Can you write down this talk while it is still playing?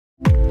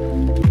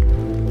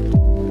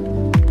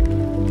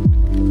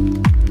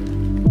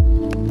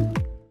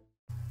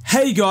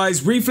Hey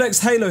guys,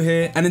 ReflexHalo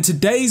here, and in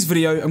today's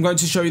video I'm going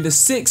to show you the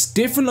 6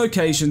 different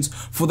locations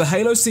for the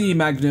Halo CE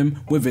Magnum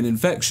within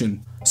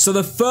Infection. So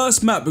the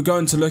first map we're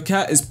going to look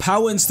at is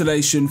Power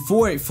Installation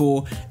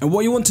 484, and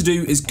what you want to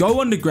do is go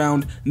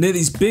underground near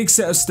these big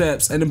set of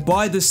steps, and then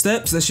by the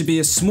steps there should be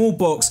a small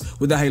box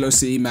with the Halo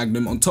CE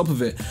Magnum on top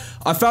of it.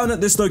 I found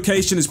that this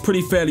location is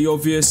pretty fairly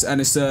obvious,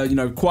 and it's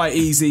quite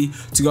easy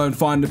to go and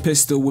find the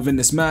pistol within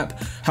this map.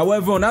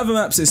 However, on other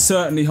maps it's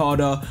certainly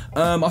harder.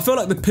 I feel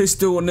like the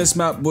pistol on this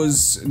map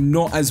was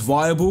not as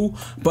viable,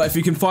 but if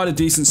you can find a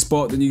decent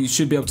spot then you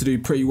should be able to do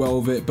pretty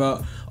well with it.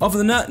 But other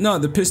than that, no,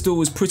 the pistol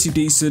was pretty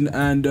decent,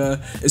 and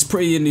it's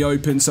pretty in the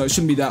open, so it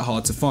shouldn't be that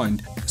hard to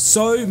find.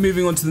 So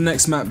moving on to the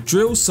next map,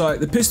 Drillsite.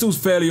 The pistol's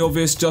fairly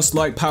obvious, just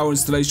like Power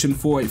Installation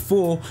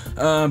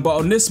 484, but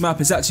on this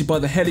map it's actually by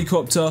the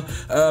helicopter.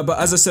 But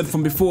as I said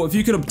from before, if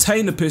you can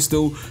obtain the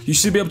pistol, you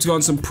should be able to go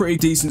on some pretty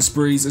decent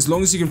sprees. As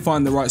long as you can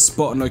find the right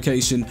spot and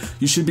location,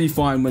 you should be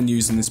fine when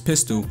using this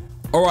pistol.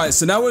 Alright,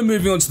 so now we're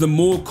moving on to the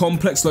more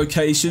complex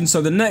location.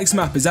 So the next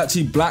map is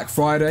actually Black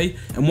Friday,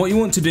 and what you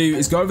want to do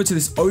is go over to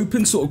this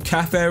open sort of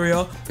cafe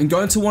area and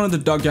go into one of the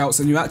dugouts,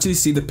 and you actually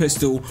see the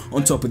pistol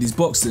on top of these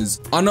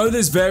boxes. I know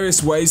there's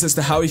various ways as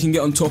to how you can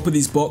get on top of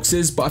these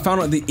boxes, but I found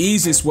out the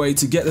easiest way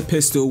to get the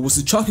pistol was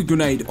to chuck a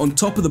grenade on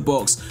top of the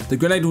box. The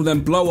grenade will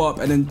then blow up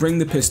and then bring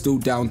the pistol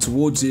down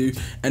towards you,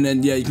 and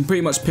then yeah, you can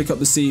pretty much pick up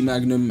the CE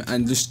Magnum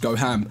and just go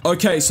ham.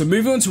 Okay, so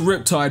moving on to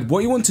Riptide,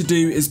 what you want to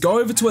do is go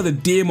over to where the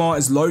DMR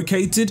is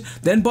located.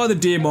 Then by the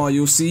DMR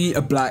you'll see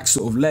a black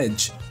sort of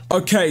ledge.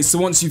 Okay, so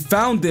once you've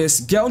found this,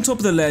 get on top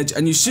of the ledge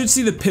and you should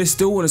see the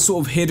pistol in a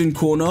sort of hidden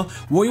corner.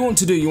 What you want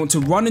to do, you want to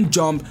run and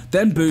jump,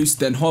 then boost,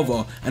 then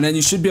hover, and then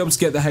you should be able to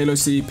get the Halo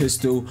CE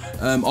pistol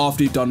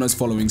after you've done those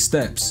following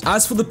steps.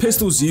 As for the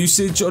pistol's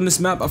usage on this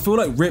map, I feel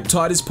like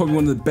Riptide is probably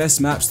one of the best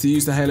maps to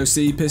use the Halo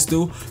CE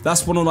pistol.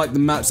 That's one of like the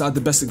maps I had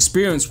the best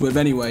experience with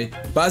anyway.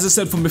 But as I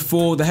said from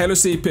before, the Halo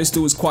CE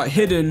pistol is quite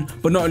hidden,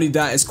 but not only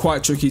that, it's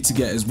quite tricky to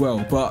get as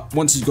well. But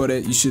once you've got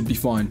it, you should be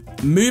fine.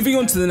 Moving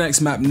on to the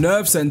next map,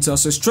 Nerve Center.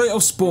 So straight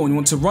off spawn, you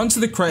want to run to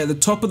the crate at the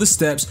top of the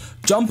steps,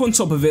 jump on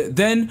top of it,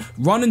 then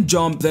run and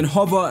jump, then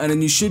hover, and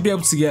then you should be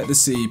able to get the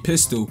CE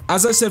pistol.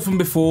 As I said from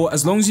before,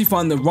 as long as you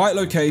find the right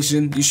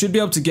location, you should be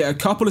able to get a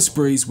couple of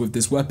sprees with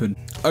this weapon.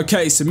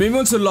 Okay, so moving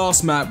on to the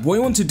last map, what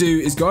you want to do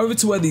is go over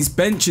to where these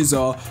benches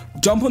are,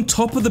 jump on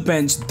top of the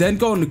bench, then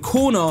go on the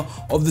corner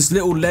of this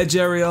little ledge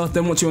area.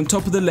 Then once you're on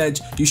top of the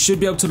ledge, you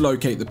should be able to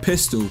locate the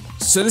pistol.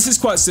 So this is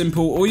quite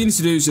simple. All you need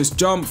to do is just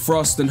jump,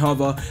 thrust, and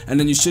hover, and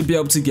then you should be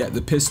able to get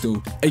the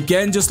pistol.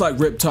 Again, just like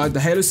Riptide, the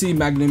Halo CE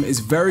Magnum is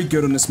very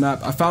good on this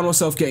map. I found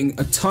myself getting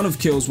a ton of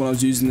kills when I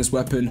was using this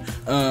weapon.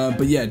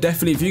 But yeah,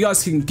 definitely if you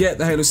guys can get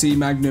the Halo CE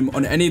Magnum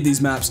on any of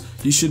these maps,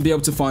 you should be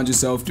able to find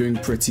yourself doing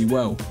pretty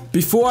well.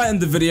 Before I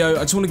end the video,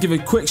 I just want to give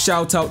a quick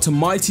shout out to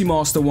Mighty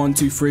Master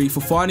 123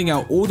 for finding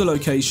out all the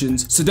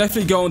locations. So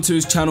definitely go onto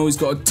his channel. He's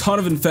got a ton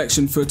of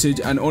Infection footage,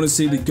 and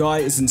honestly the guy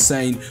is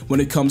insane when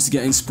it comes to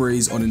getting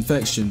sprees on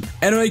Infection.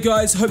 Anyway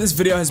guys, hope this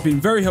video has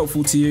been very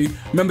helpful to you.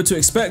 Remember to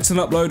expect an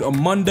upload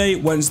on Monday,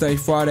 Wednesday,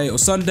 Friday or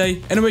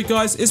Sunday. Anyway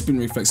guys, it's been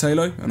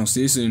ReflexHalo, and I'll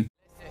see you soon.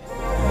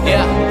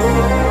 Yeah.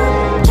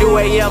 2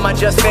 AM, I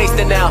just faced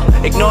it now.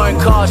 Ignoring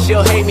calls,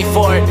 she'll hate me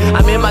for it.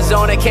 I'm in my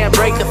zone, I can't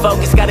break the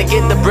focus. Gotta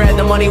get the bread,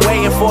 the money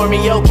waiting for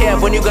me. Yo,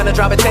 Kev, when you gonna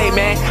drop a tape,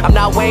 man? I'm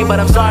not Wayne, but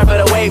I'm sorry for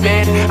the wait,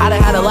 man. I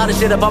done had a lot of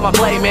shit up on my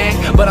plate,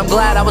 man, but I'm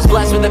glad I was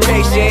blessed with the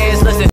patience. Listen.